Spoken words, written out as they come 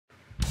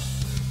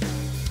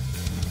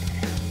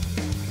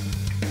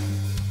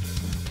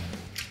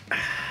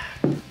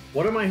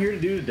What am I here to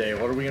do today?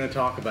 What are we going to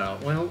talk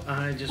about? Well,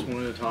 I just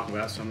wanted to talk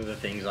about some of the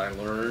things I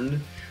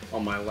learned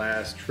on my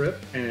last trip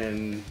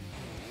and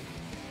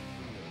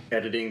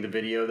editing the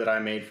video that I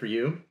made for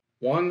you.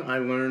 One, I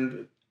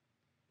learned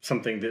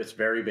something that's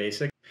very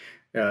basic,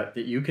 that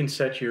you can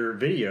set your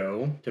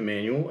video to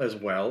manual as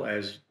well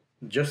as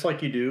just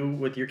like you do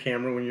with your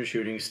camera when you're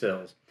shooting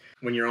stills.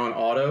 When you're on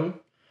auto,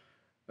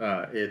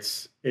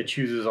 it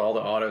chooses all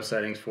the auto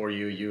settings for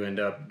you. You end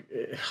up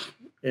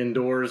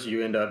indoors,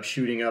 you end up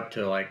shooting up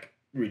to like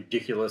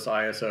ridiculous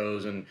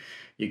ISOs and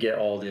you get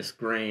all this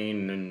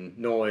grain and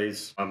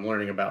noise. I'm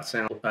learning about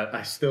sound.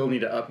 I still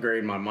need to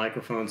upgrade my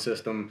microphone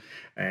system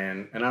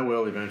and I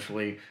will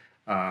eventually.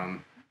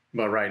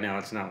 But right now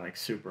it's not like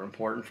super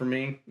important for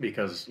me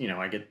because, you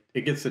know,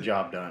 it gets the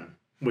job done,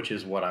 which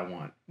is what I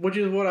want, which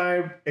is what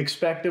I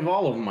expect of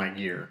all of my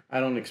gear.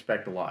 I don't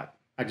expect a lot.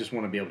 I just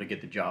want to be able to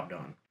get the job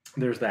done.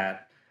 There's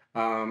that.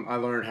 I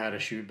learned how to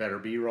shoot better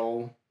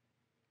B-roll.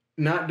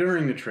 Not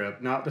during the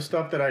trip, not the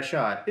stuff that I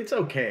shot. It's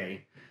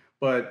okay.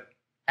 But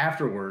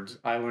afterwards,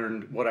 I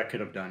learned what I could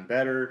have done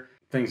better,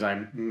 things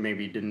I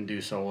maybe didn't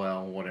do so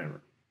well,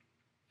 whatever.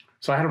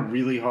 So I had a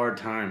really hard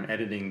time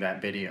editing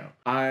that video.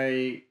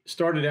 I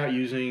started out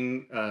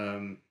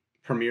using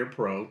Premiere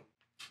Pro.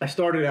 I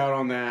started out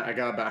on that. I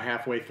got about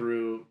halfway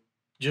through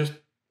just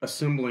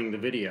assembling the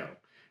video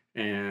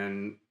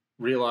and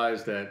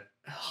realized that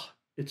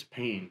it's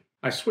pain.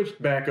 I switched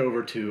back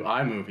over to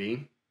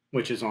iMovie,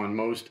 which is on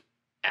most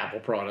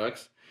Apple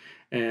products,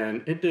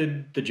 and it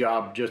did the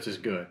job just as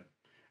good,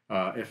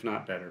 if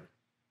not better.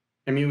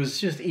 I mean, it was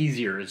just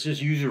easier. It's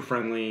just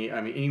user-friendly.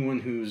 I mean, anyone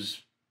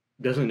who's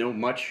doesn't know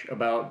much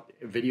about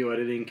video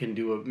editing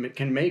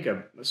can make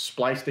a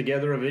splice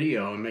together a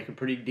video and make a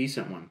pretty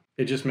decent one.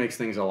 It just makes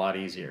things a lot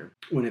easier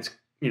when it's,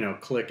 you know,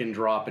 click and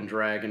drop and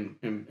drag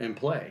and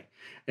play,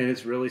 and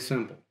it's really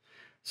simple.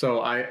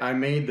 So I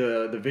made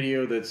the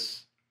video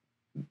that's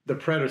the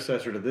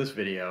predecessor to this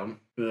video.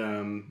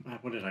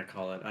 What did I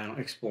call it?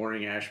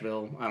 Exploring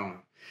Asheville. I don't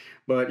know.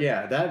 But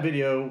yeah, that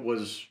video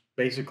was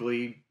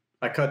basically,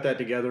 I cut that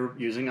together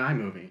using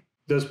iMovie.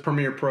 Does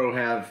Premiere Pro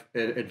have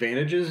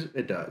advantages?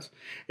 It does.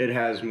 It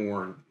has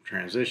more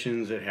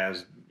transitions. It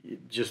has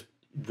just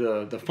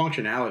the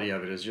functionality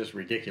of it is just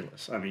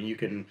ridiculous. I mean, you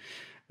can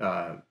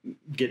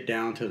get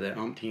down to the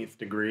umpteenth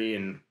degree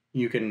and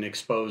you can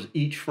expose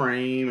each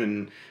frame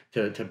and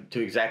to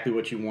exactly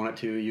what you want it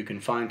to. You can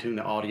fine tune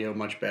the audio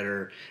much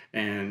better.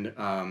 And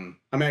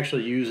I'm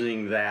actually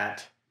using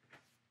that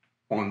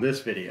on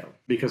this video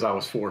because I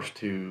was forced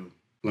to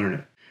learn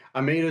it.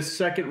 I made a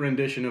second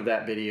rendition of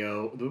that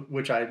video,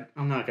 which I'm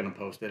not going to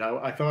post it.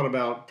 I thought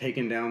about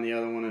taking down the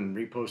other one and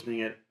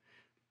reposting it.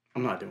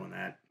 I'm not doing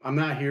that. I'm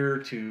not here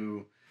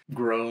to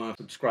grow a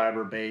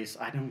subscriber base.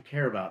 I don't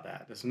care about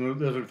that.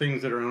 Those are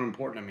things that are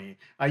unimportant to me.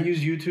 I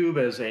use YouTube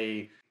as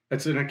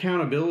it's an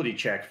accountability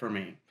check for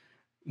me.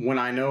 When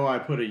I know I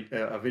put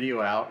a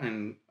video out,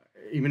 and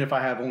even if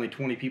I have only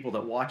 20 people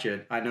that watch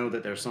it, I know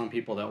that there's some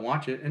people that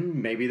watch it and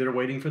maybe they're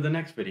waiting for the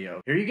next video.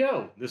 Here you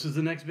go. This is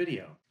the next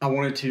video. I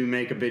wanted to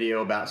make a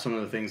video about some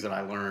of the things that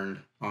I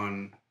learned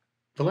on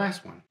the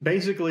last one.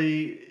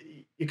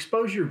 Basically,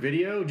 expose your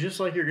video just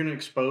like you're going to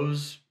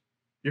expose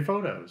your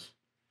photos.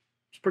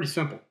 It's pretty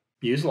simple.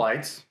 Use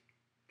lights.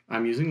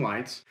 I'm using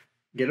lights.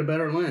 Get a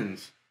better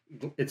lens.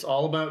 It's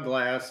all about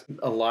glass.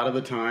 A lot of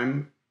the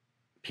time,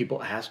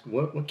 people ask,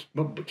 what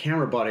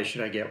camera body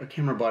should I get? What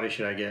camera body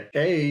should I get?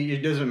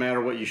 It doesn't matter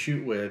what you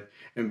shoot with,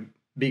 and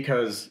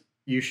because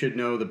you should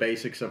know the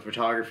basics of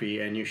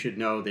photography and you should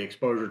know the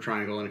exposure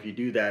triangle. And if you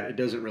do that, it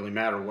doesn't really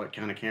matter what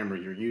kind of camera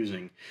you're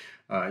using.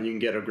 You can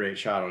get a great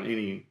shot on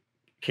any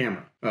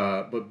camera.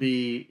 But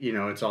B, you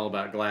know, it's all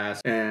about glass.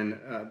 And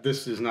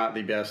this is not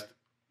the best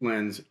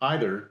lens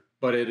either,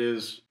 but it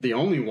is the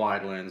only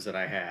wide lens that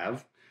I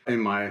have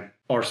in my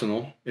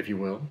arsenal, if you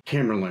will.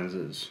 Camera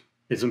lenses.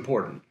 It's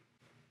important.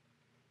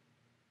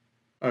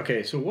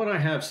 Okay, so what I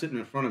have sitting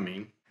in front of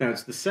me, now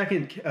it's the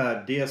second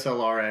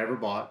DSLR I ever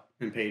bought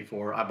and paid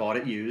for. I bought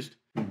it used.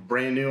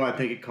 Brand new, I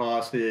think it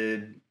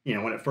costed, you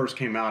know, when it first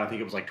came out, I think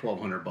it was like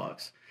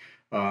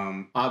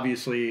 $1,200.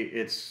 Obviously,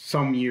 it's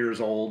some years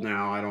old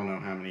now. I don't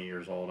know how many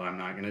years old. I'm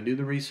not going to do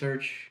the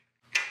research.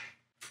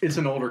 It's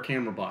an older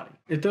camera body.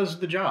 It does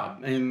the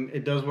job, and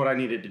it does what I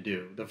needed to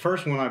do. The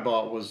first one I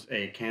bought was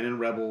a Canon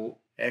Rebel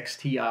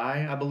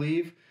XTI, I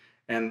believe,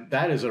 and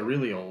that is a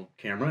really old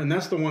camera, and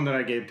that's the one that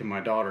I gave to my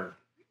daughter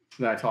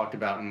that I talked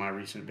about in my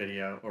recent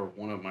video, or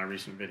one of my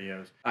recent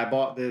videos. I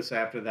bought this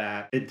after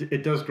that.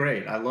 It does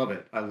great. I love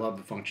it. I love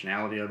the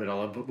functionality of it. I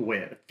love the way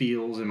it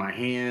feels in my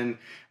hand.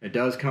 It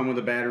does come with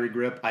a battery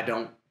grip. I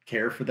don't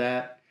care for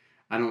that.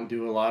 I don't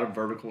do a lot of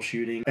vertical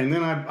shooting. And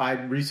then I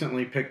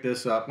recently picked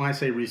this up. When I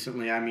say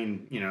recently, I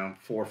mean, you know,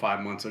 4 or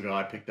 5 months ago,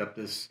 I picked up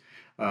this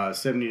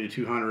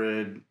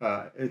 70-200.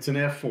 It's an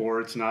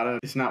f4.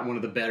 It's not one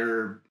of the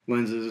better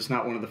lenses. It's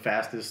not one of the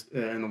fastest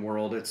in the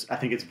world. I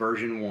think it's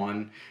version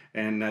 1,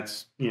 and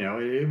that's, you know,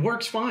 it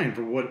works fine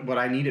for what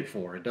I need it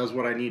for. It does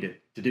what I need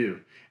it to do.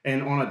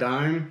 And on a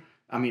dime,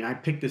 I mean, I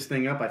picked this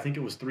thing up. I think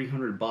it was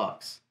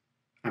 $300.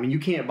 I mean, you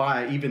can't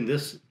buy even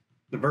this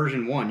The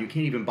version 1, you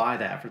can't even buy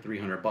that for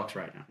 $300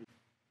 right now.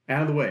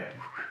 Out of the way.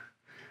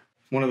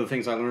 One of the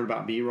things I learned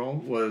about B-roll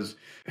was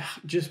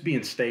just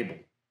being stable.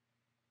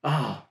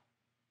 Oh,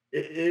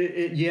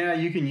 yeah,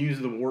 you can use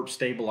the warp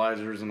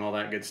stabilizers and all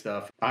that good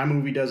stuff.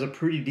 iMovie does a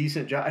pretty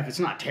decent job. If it's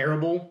not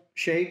terrible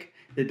shake,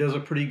 it does a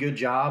pretty good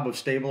job of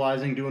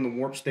stabilizing, doing the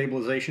warp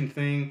stabilization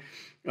thing.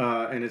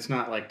 And it's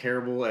not like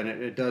terrible, and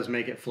it does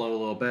make it flow a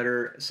little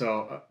better.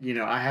 So,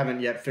 I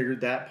haven't yet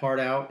figured that part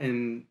out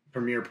in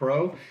Premiere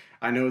Pro.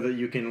 I know that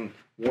you can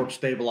warp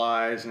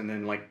stabilize and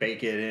then like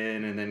bake it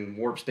in and then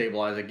warp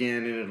stabilize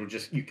again,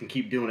 and you can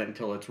keep doing it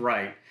until it's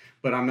right.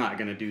 But I'm not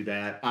going to do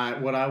that.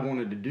 What I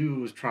wanted to do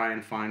was try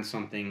and find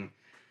something,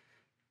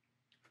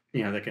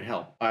 that could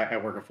help. I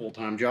work a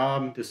full-time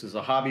job. This is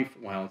a hobby.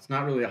 Well, it's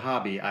not really a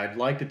hobby. I'd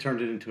like to turn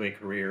it into a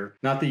career,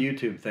 not the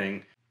YouTube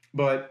thing.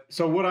 But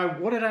so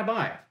what did I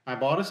buy? I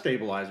bought a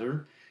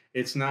stabilizer.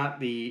 It's not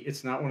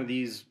one of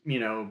these,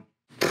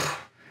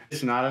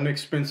 it's not an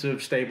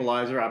expensive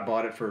stabilizer. I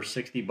bought it for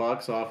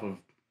 $60 off of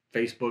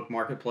Facebook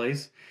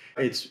Marketplace.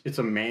 It's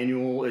a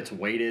manual, it's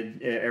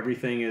weighted,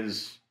 everything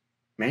is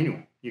manual.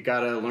 You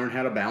got to learn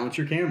how to balance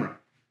your camera.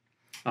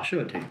 I'll show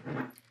it to you.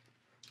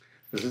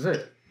 This is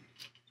it.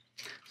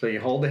 So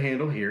you hold the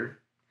handle here.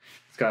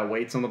 It's got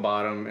weights on the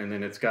bottom, and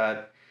then it's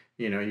got,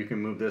 you can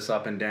move this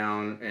up and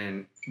down,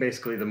 and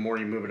basically the more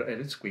you move it, and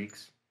it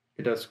squeaks.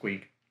 It does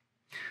squeak.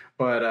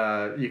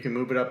 But you can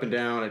move it up and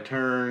down. It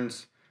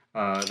turns.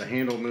 The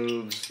handle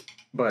moves.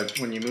 But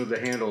when you move the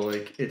handle,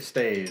 it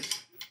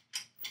stays,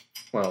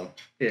 well,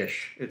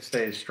 ish. It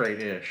stays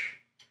straight-ish.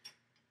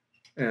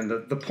 And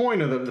the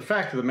point of the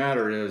fact of the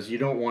matter is you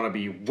don't want to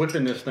be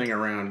whipping this thing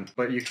around,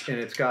 and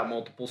it's got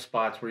multiple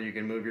spots where you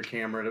can move your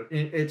camera.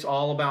 It's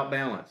all about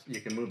balance. You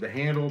can move the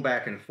handle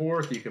back and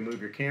forth. You can move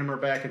your camera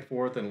back and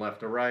forth and left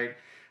to right.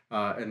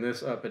 And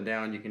this up and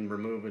down, you can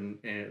remove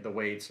the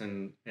weights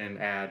and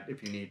add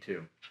if you need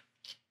to.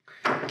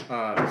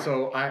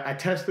 So I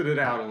tested it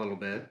out a little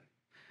bit,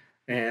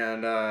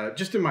 and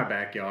just in my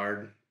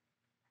backyard.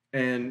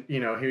 And,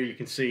 here you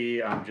can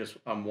see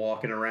I'm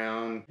walking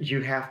around.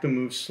 You have to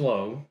move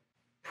slow.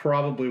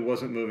 Probably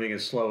wasn't moving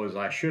as slow as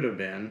I should have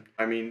been.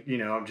 I mean,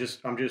 I'm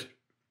just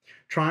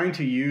trying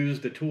to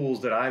use the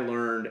tools that I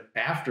learned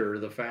after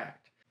the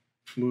fact.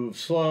 Move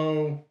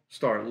slow,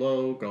 start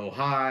low, go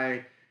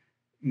high,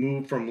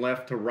 move from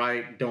left to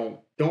right. Don't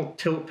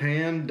tilt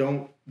pan.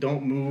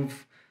 Don't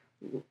move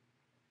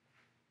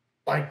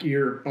like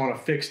you're on a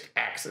fixed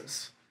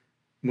axis.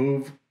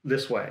 Move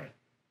this way.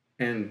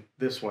 And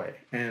this way,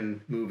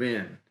 and move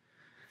in.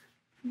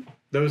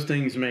 Those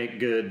things make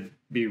good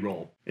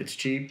B-roll. It's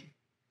cheap,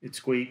 it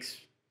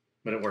squeaks,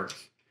 but it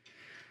works.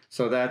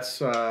 So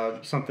that's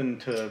something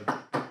to,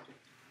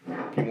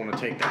 if you want to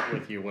take that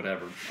with you,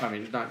 whatever. I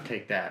mean, not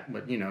take that,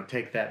 but,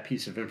 take that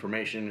piece of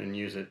information and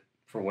use it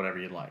for whatever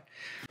you like.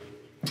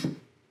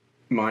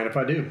 Mind if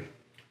I do?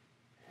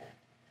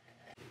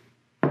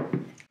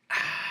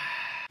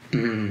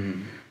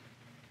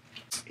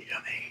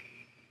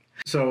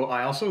 So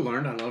I also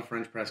learned I love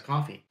French press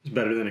coffee. It's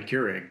better than a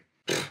Keurig.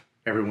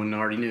 Everyone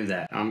already knew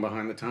that. I'm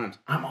behind the times.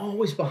 I'm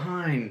always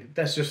behind.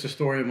 That's just the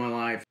story of my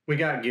life. We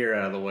got gear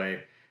out of the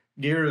way.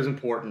 Gear is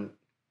important,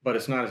 but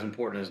it's not as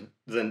important as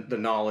the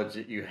knowledge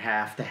that you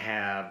have to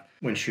have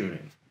when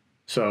shooting.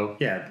 So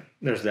yeah,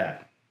 there's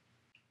that.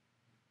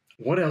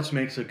 What else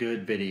makes a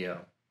good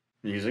video?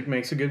 Music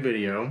makes a good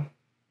video.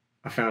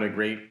 I found a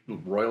great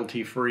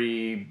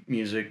royalty-free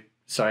music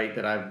site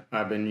that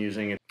I've been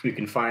using. You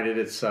can find it.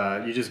 It's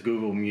you just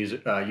Google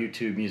music,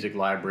 YouTube music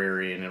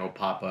library, and it'll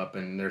pop up.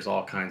 And there's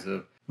all kinds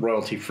of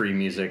royalty-free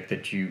music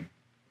that you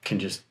can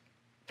just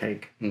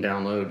take and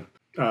download.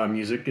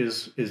 Music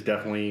is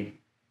definitely,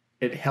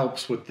 it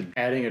helps with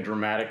adding a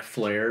dramatic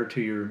flair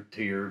to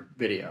your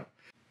video.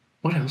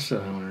 What else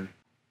did I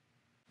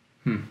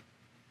learn?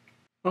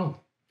 Oh.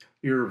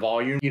 Your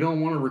volume. You don't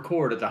want to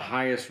record at the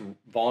highest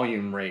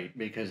volume rate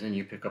because then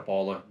you pick up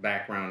all the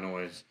background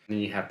noise. And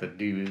then you have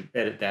to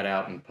edit that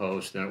out in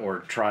post, or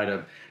try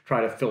to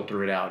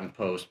filter it out in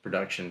post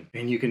production.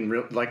 And you can,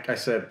 like I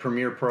said,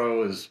 Premiere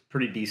Pro is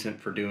pretty decent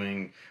for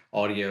doing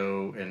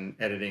audio and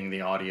editing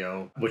the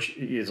audio, which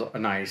is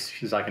nice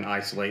because I can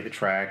isolate the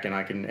track and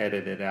I can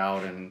edit it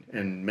out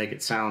and make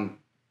it sound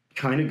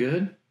kind of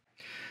good.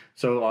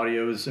 So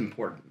audio is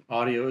important.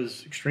 Audio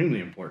is extremely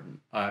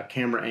important.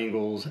 Camera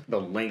angles, the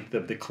length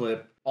of the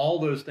clip, all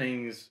those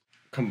things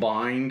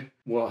combined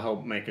will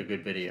help make a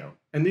good video.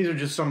 And these are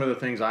just some of the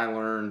things I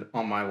learned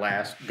on my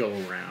last go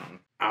around.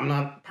 I'm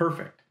not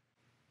perfect.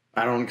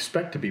 I don't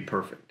expect to be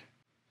perfect.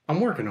 I'm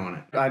working on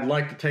it. I'd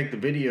like to take the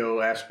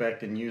video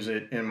aspect and use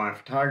it in my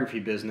photography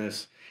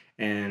business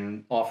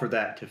and offer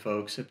that to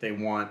folks if they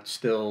want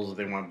stills, if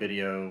they want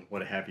video,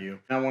 what have you.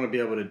 I want to be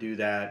able to do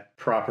that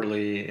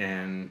properly,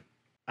 and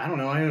I don't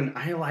know,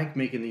 I like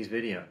making these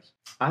videos.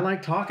 I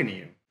like talking to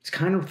you. It's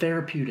kind of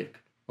therapeutic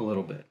a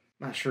little bit.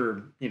 Not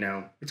sure,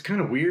 it's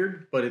kind of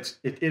weird, but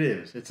it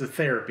is. It's a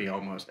therapy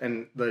almost.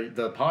 And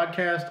the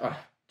podcast,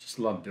 just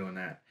love doing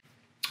that.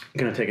 I'm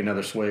going to take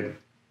another swig.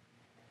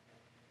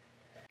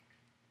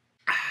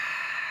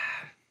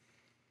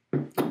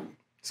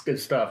 It's good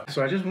stuff.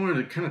 So I just wanted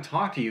to kind of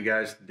talk to you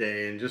guys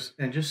today and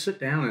just sit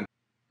down, and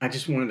I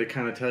just wanted to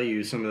kind of tell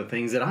you some of the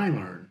things that I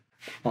learned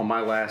on my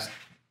last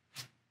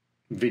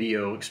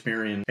video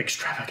experience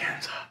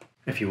extravaganza,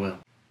 if you will.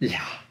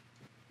 Yeah.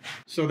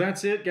 So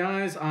that's it,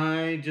 guys.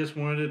 I just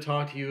wanted to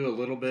talk to you a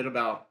little bit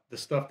about the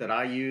stuff that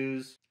I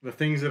use, the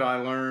things that I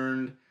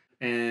learned,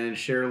 and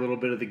share a little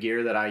bit of the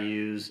gear that I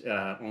use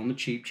on the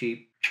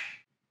cheap.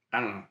 I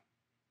don't know,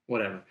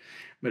 whatever.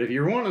 But if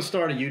you're wanting to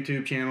start a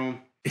YouTube channel,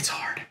 it's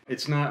hard.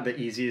 It's not the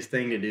easiest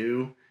thing to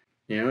do.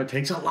 You know, it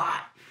takes a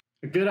lot.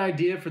 A good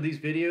idea for these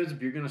videos, if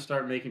you're going to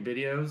start making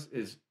videos,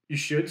 is you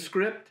should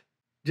script.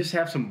 Just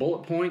have some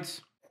bullet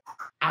points.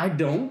 I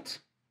don't.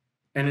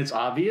 And it's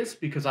obvious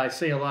because I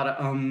say a lot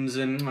of ums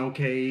and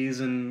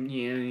okays and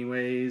yeah,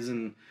 anyways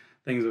and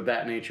things of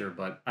that nature.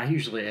 But I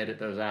usually edit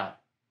those out.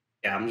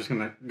 Yeah, I'm just going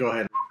to go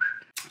ahead.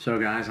 So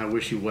guys, I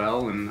wish you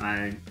well, and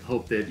I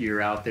hope that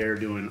you're out there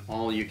doing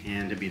all you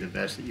can to be the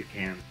best that you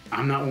can.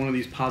 I'm not one of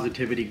these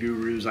positivity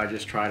gurus. I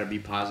just try to be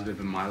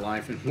positive in my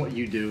life, and what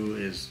you do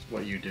is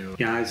what you do.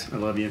 Guys, I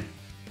love you.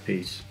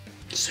 Peace.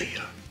 See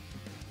ya.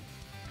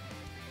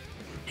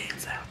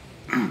 Hands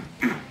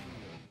out.